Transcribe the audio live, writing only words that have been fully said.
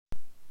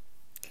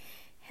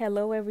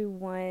Hello,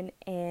 everyone,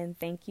 and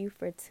thank you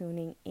for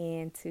tuning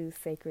in to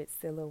Sacred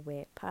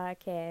Silhouette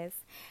Podcast.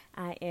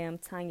 I am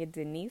Tanya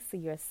Denise,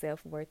 your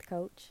self worth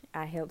coach.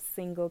 I help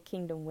single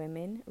kingdom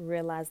women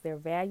realize their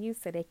value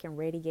so they can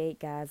radiate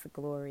God's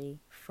glory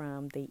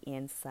from the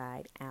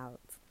inside out.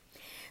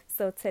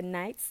 So,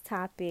 tonight's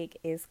topic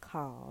is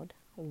called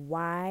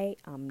Why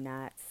I'm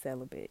Not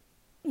Celibate.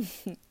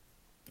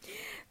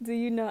 Do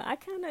you know I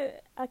kind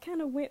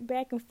of went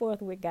back and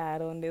forth with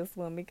God on this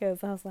one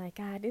because I was like,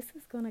 God, this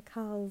is gonna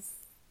cause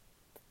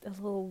a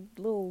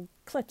little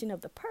clutching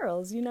of the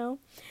pearls.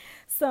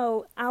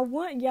 So I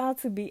want y'all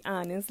to be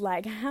honest.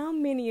 Like, how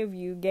many of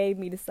you gave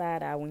me the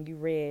side eye when you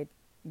read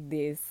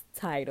this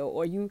title,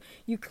 or you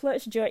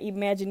clutched your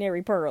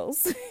imaginary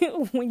pearls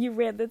when you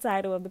read the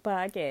title of the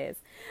podcast?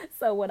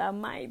 So what I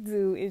might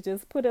do is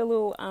just put a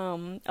little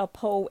a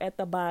poll at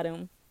the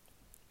bottom.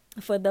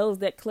 For those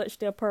that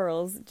clutched their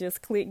pearls,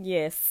 just click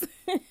yes.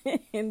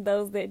 And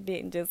those that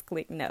didn't, just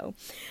click no.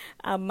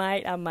 I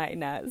might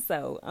not.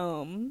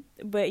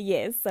 But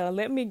yes, so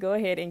let me go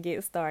ahead and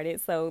get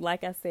started. So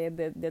like I said,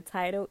 the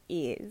title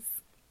is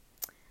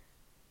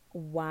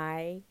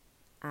Why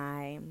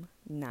I'm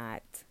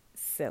Not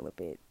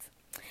Celibate.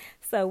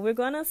 So we're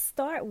going to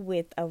start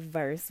with a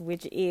verse,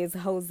 which is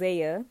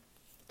Hosea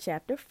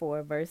chapter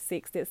 4, verse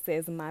 6, that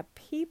says, My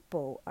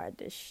people are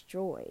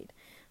destroyed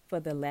for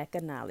the lack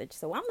of knowledge.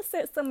 So I'm going to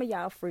set some of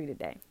y'all free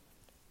today.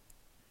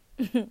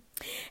 And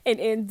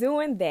in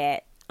doing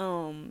that,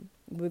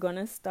 we're going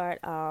to start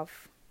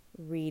off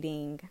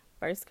reading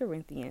 1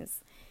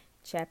 Corinthians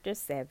chapter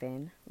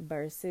 7,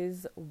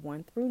 verses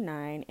 1 through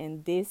 9.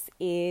 And this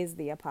is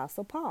the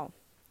Apostle Paul.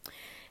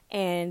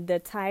 And the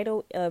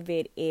title of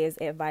it is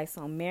Advice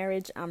on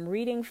Marriage. I'm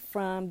reading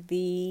from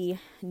the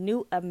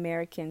New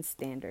American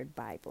Standard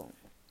Bible.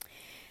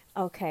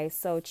 Okay,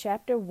 so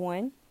chapter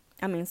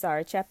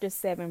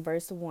 7,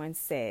 verse 1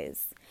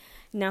 says,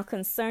 Now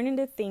concerning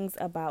the things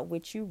about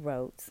which you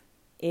wrote,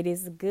 it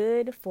is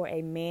good for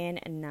a man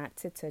not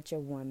to touch a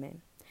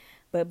woman.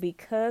 But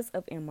because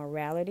of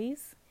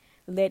immoralities,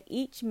 let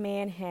each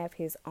man have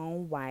his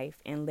own wife,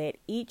 and let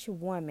each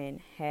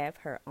woman have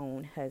her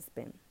own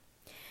husband.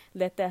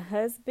 Let the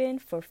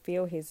husband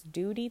fulfill his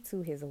duty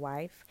to his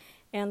wife,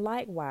 and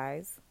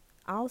likewise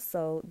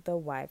also the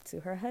wife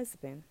to her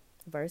husband.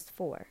 Verse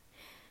 4.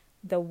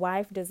 The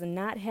wife does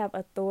not have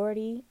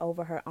authority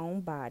over her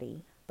own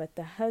body, but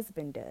the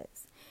husband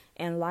does.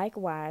 And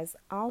likewise,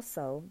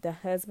 also, the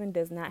husband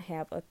does not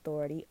have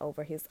authority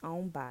over his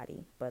own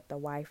body, but the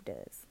wife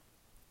does.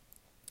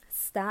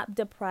 Stop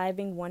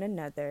depriving one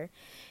another,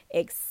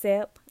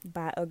 except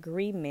by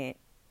agreement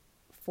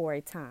for a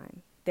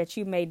time, that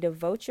you may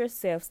devote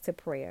yourselves to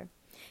prayer,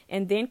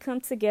 and then come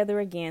together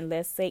again,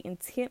 lest Satan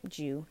tempt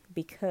you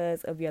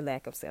because of your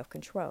lack of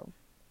self-control.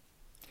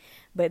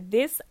 But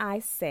this I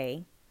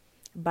say,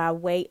 by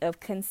way of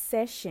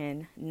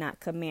concession, not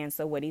command.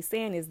 So what he's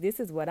saying is, this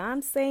is what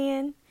I'm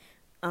saying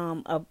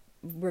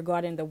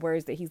regarding the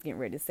words that he's getting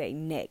ready to say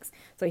next.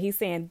 So he's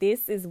saying,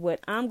 this is what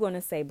I'm going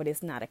to say, but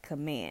it's not a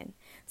command.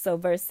 So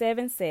verse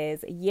 7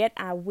 says, Yet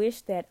I wish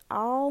that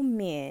all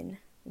men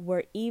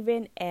were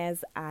even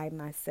as I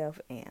myself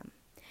am.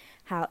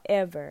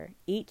 However,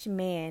 each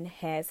man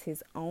has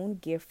his own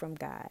gift from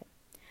God,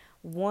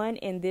 one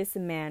in this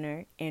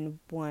manner and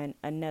one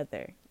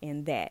another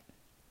in that.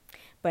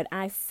 But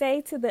I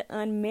say to the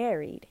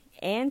unmarried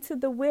and to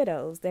the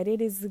widows that it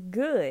is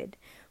good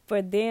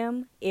for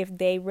them if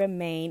they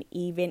remain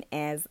even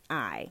as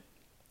I.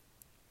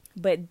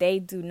 But if they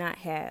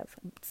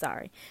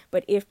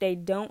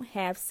don't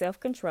have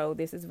self-control,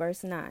 this is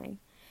verse 9,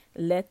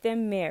 let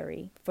them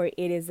marry, for it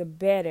is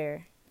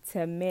better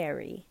to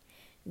marry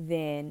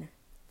than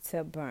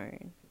to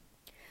burn.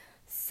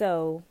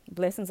 So,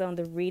 blessings on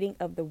the reading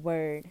of the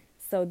word.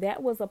 So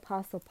that was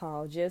Apostle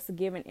Paul just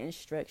giving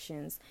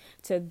instructions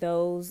to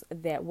those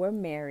that were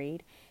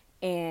married,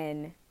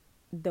 and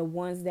the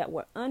ones that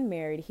were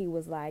unmarried, he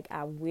was like,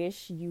 I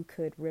wish you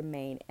could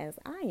remain as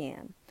I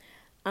am.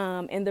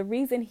 And the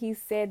reason he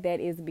said that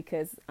is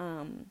because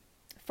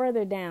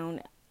further down,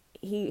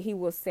 he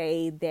will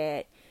say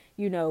that,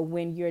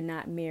 when you're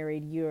not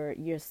married,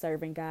 you're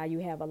serving God. You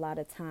have a lot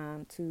of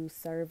time to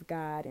serve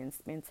God and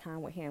spend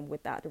time with him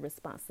without the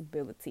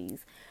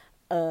responsibilities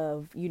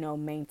of,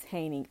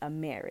 maintaining a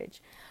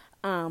marriage.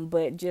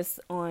 But just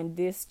on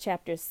this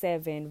chapter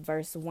 7,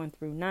 verse 1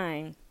 through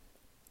 9,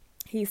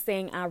 he's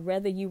saying, I'd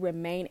rather you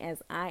remain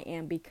as I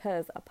am,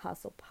 because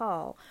Apostle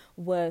Paul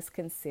was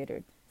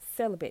considered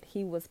celibate.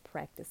 He was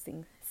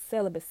practicing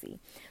celibacy.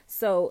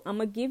 So I'm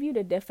going to give you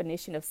the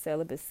definition of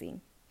celibacy.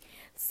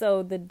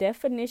 So the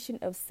definition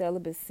of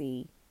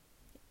celibacy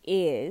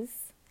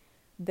is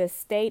the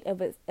state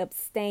of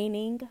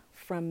abstaining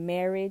from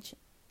marriage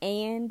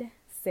and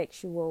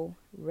sexual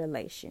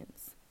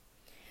relations.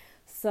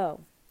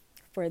 So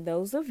for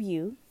those of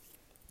you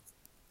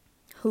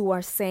who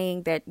are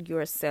saying that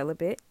you're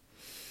celibate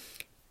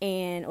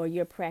or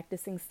you're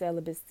practicing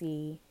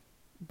celibacy,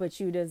 but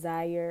you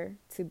desire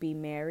to be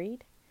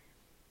married,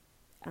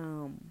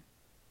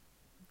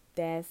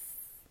 that's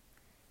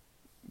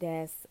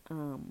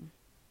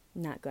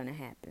Not going to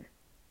happen.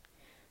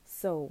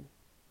 So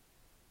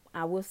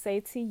I will say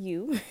to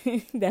you,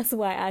 that's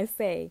why I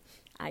say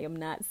I am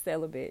not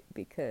celibate,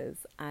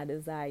 because I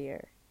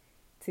desire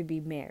to be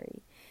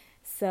married.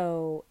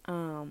 So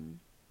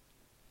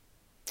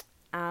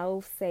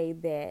I'll say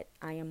that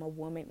I am a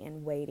woman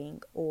in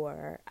waiting,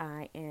 or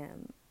I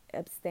am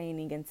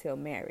abstaining until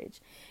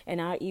marriage.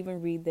 And I'll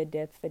even read the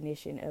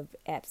definition of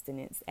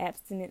abstinence.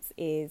 Abstinence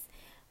is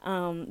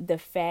the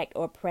fact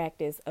or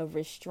practice of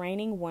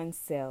restraining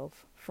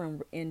oneself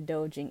from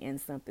indulging in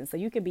something. So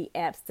you can be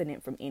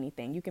abstinent from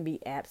anything. You can be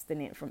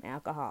abstinent from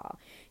alcohol.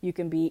 You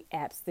can be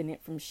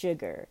abstinent from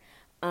sugar.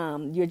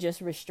 You're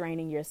just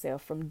restraining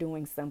yourself from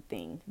doing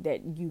something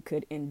that you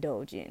could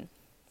indulge in.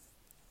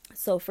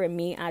 So for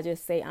me, I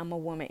just say I'm a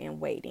woman in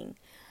waiting.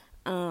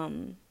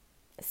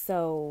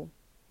 So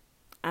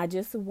I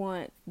just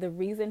want the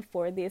reason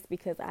for this,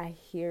 because I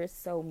hear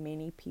so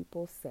many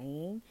people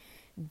saying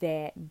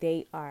that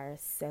they are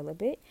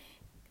celibate,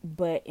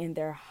 but in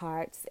their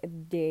hearts,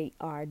 they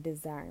are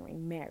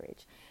desiring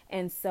marriage.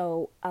 And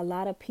so a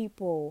lot of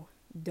people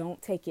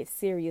don't take it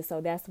serious.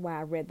 So that's why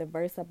I read the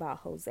verse about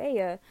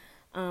Hosea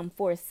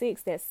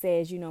 4:6 that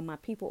says, my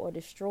people are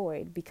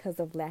destroyed because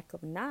of lack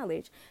of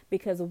knowledge.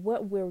 Because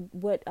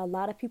what a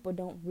lot of people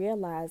don't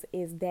realize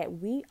is that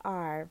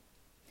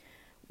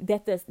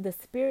the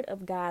Spirit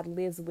of God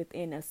lives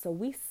within us. So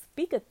we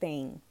speak a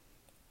thing,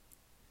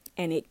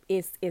 and it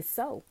is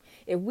so.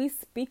 If we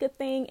speak a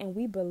thing and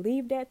we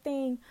believe that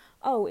thing,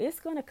 it's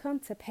going to come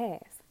to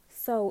pass.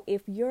 So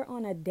if you're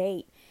on a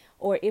date,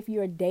 or if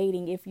you're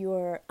dating, if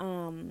you're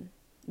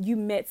you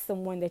met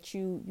someone that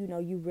you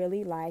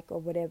really like or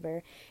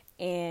whatever,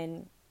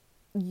 and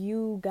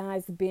you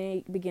guys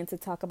begin to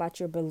talk about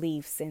your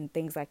beliefs and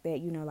things like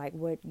that, like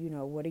what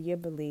are your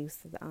beliefs?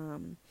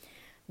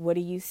 What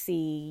do you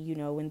see,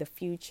 in the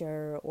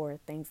future, or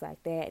things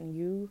like that? And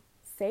you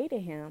say to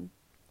him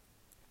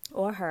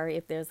or her,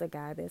 if there's a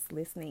guy that's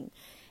listening,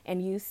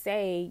 and you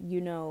say,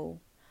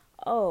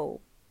 oh,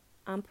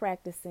 I'm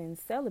practicing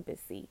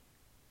celibacy.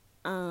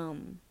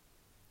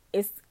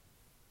 It's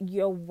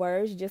your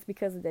words, just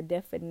because of the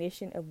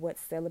definition of what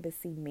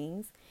celibacy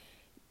means,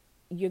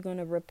 you're going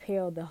to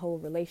repel the whole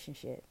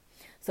relationship.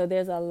 So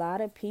there's a lot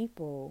of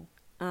people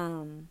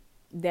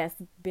that's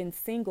been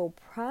single,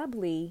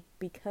 probably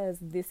because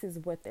this is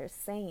what they're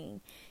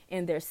saying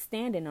and they're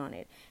standing on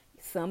it.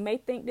 Some may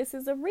think this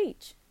is a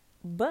reach,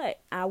 but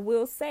I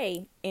will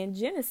say in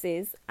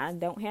Genesis, I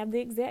don't have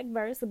the exact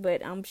verse,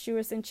 but I'm sure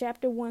it's in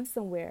chapter 1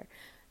 somewhere.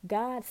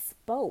 God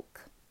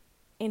spoke,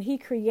 and he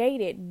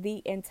created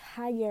the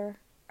entire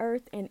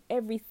earth and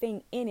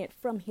everything in it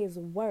from his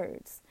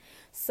words.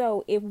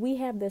 So if we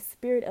have the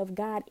Spirit of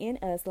God in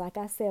us, like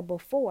I said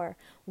before,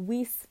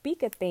 we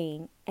speak a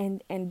thing,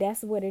 and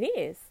that's what it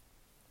is.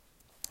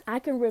 I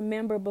can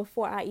remember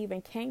before I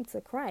even came to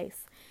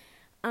Christ,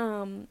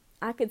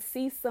 I could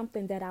see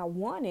something that I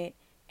wanted,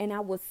 and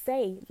I would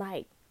say,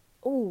 like,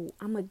 oh,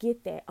 I'm going to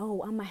get that.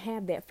 Oh, I'm going to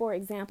have that. For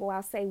example,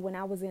 I'll say when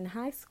I was in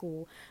high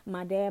school,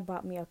 my dad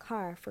bought me a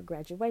car for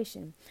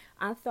graduation.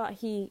 I thought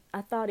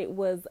it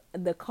was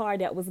the car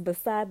that was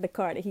beside the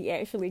car that he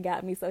actually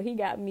got me. So he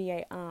got me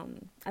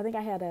I think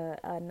I had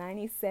a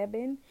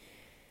 97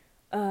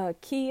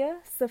 Kia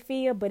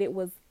Sophia, but it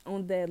was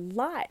on the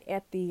lot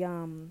at the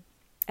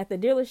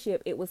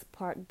dealership. It was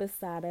parked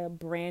beside a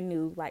brand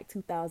new, like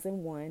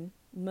 2001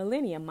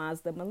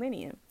 Mazda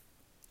Millennium.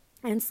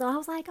 And so I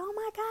was like, oh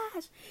my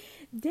gosh,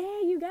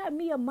 Dad, you got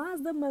me a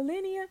Mazda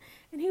Millennium?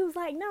 And he was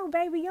like, no,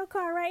 baby, your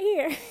car right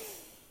here.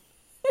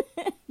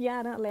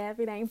 Y'all don't laugh,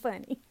 it ain't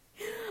funny.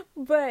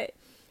 But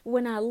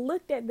when I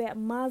looked at that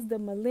Mazda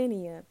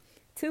Millennium,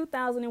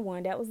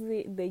 2001, that was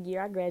the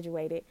year I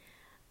graduated,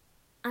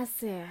 I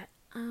said,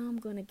 I'm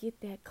going to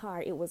get that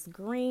car. It was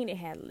green. It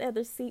had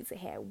leather seats. It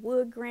had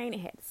wood grain.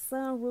 It had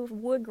sunroof,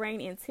 wood grain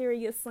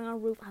interior,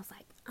 sunroof. I was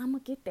like, I'm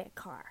going to get that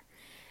car.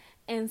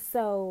 And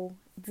so,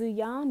 do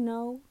y'all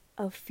know,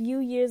 a few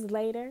years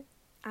later,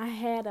 I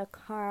had a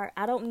car.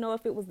 I don't know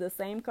if it was the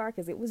same car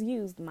because it was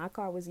used. My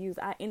car was used.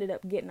 I ended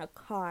up getting a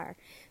car,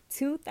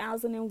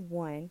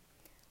 2001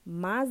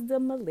 Mazda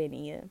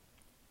Millennium,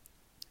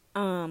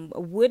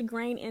 wood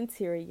grain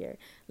interior,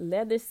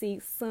 leather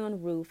seat,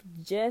 sunroof,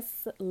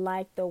 just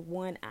like the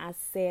one I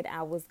said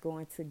I was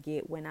going to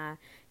get when I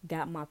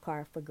got my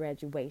car for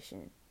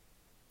graduation.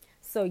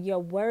 So your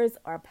words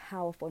are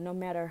powerful, no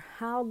matter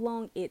how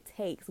long it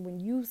takes. When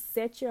you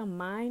set your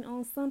mind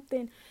on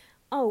something,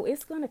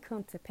 it's going to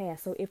come to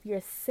pass. So if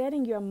you're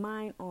setting your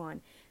mind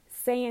on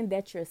saying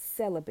that you're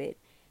celibate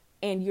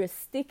and you're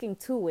sticking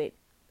to it,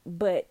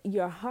 but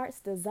your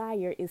heart's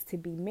desire is to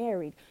be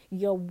married,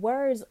 your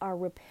words are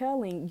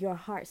repelling your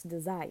heart's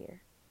desire.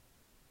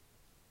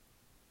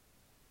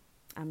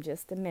 I'm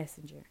just a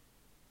messenger.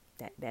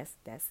 That's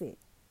it.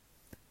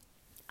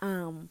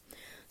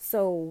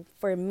 So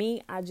for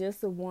me, I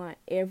just want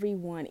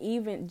everyone,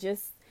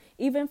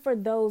 even for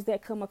those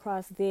that come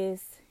across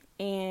this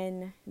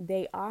and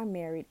they are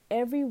married,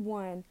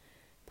 everyone,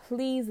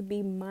 please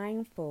be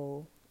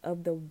mindful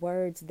of the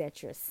words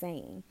that you're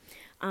saying.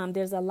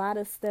 There's a lot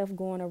of stuff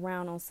going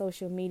around on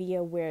social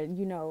media where,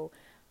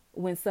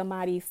 when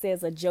somebody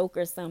says a joke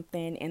or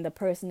something and the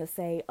person to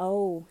say,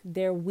 oh,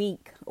 they're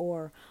weak,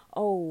 or,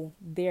 oh,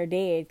 they're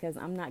dead, because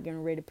I'm not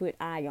getting ready to put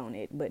I on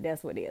it, but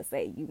that's what they'll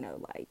say,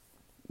 like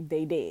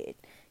they dead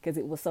because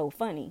it was so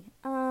funny.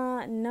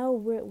 No,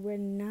 we're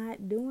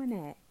not doing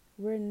that.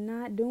 We're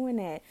not doing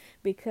that,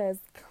 because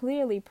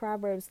clearly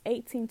Proverbs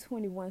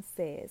 18:21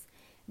 says,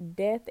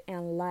 death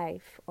and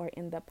life are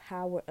in the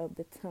power of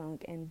the tongue,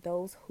 and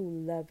those who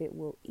love it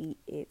will eat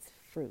its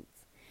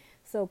fruits.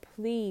 So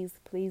please,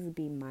 please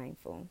be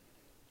mindful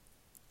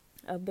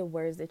of the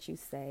words that you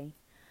say.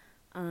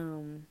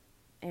 And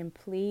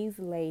please,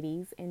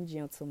 ladies and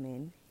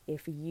gentlemen,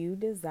 if you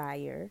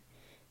desire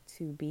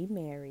to be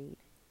married,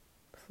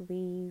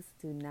 please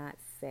do not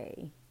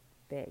say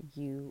that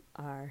you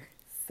are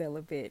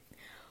celibate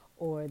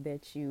or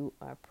that you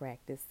are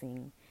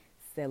practicing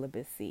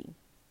celibacy.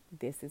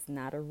 This is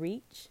not a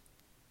reach.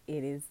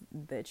 It is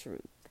the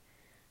truth.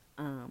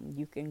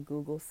 You can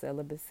Google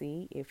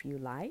celibacy if you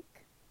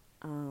like.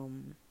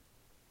 And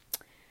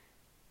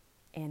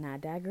I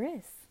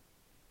digress.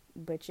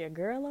 But your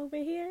girl over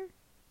here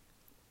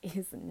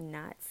is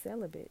not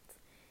celibate.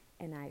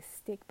 And I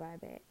stick by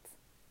that.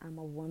 I'm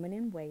a woman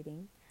in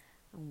waiting.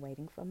 I'm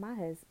waiting for my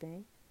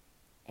husband.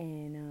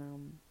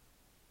 And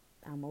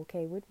I'm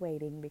okay with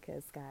waiting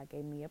because God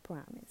gave me a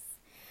promise.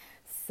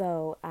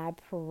 So I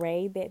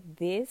pray that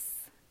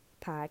this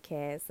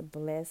podcast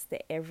blessed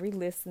every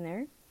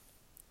listener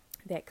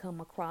that come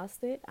across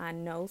it. I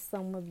know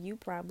some of you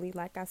probably,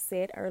 like I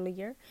said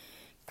earlier,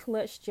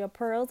 clutched your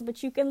pearls,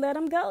 but you can let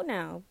them go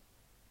now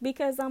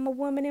because I'm a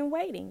woman in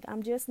waiting.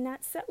 I'm just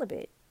not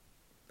celibate.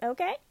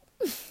 Okay?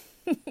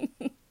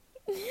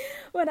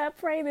 But I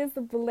pray this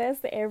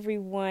blessed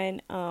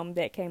everyone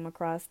that came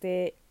across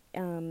it.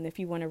 If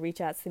you want to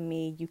reach out to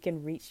me, you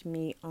can reach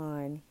me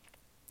on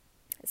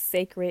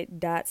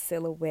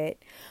sacred.silhouette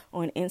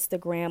on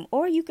Instagram,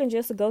 or you can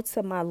just go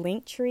to my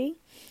link tree.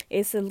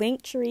 It's a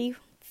link tree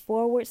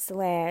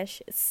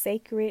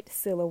 /sacred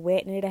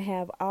silhouette, and it'll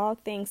have all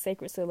things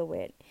sacred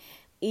silhouette,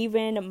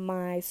 even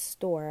my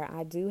store.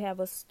 I do have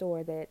a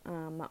store that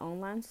my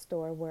online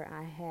store where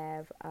I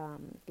have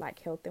like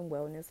health and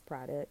wellness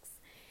products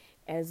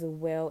as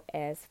well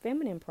as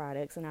feminine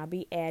products, and I'll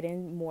be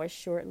adding more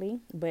shortly,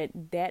 but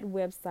that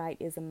website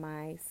is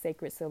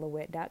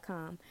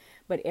mysacredsilhouette.com.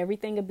 But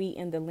everything will be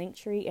in the link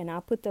tree, and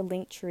I'll put the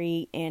link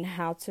tree and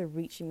how to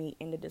reach me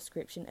in the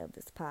description of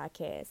this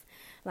podcast.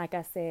 Like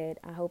I said,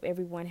 I hope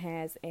everyone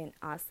has an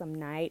awesome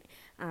night.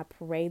 I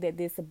pray that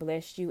this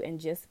bless you, and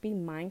just be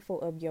mindful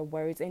of your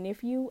words. And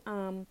if you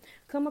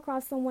come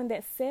across someone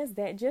that says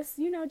that, just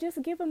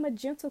give them a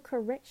gentle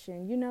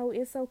correction.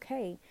 It's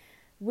okay.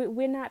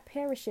 We're not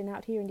perishing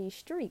out here in these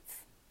streets.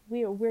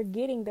 We're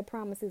getting the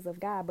promises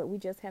of God, but we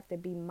just have to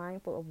be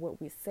mindful of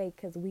what we say,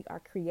 because we are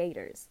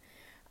creators.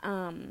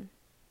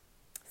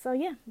 So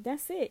yeah,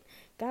 that's it.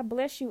 God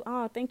bless you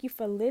all. Thank you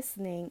for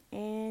listening,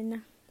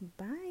 and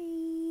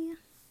bye.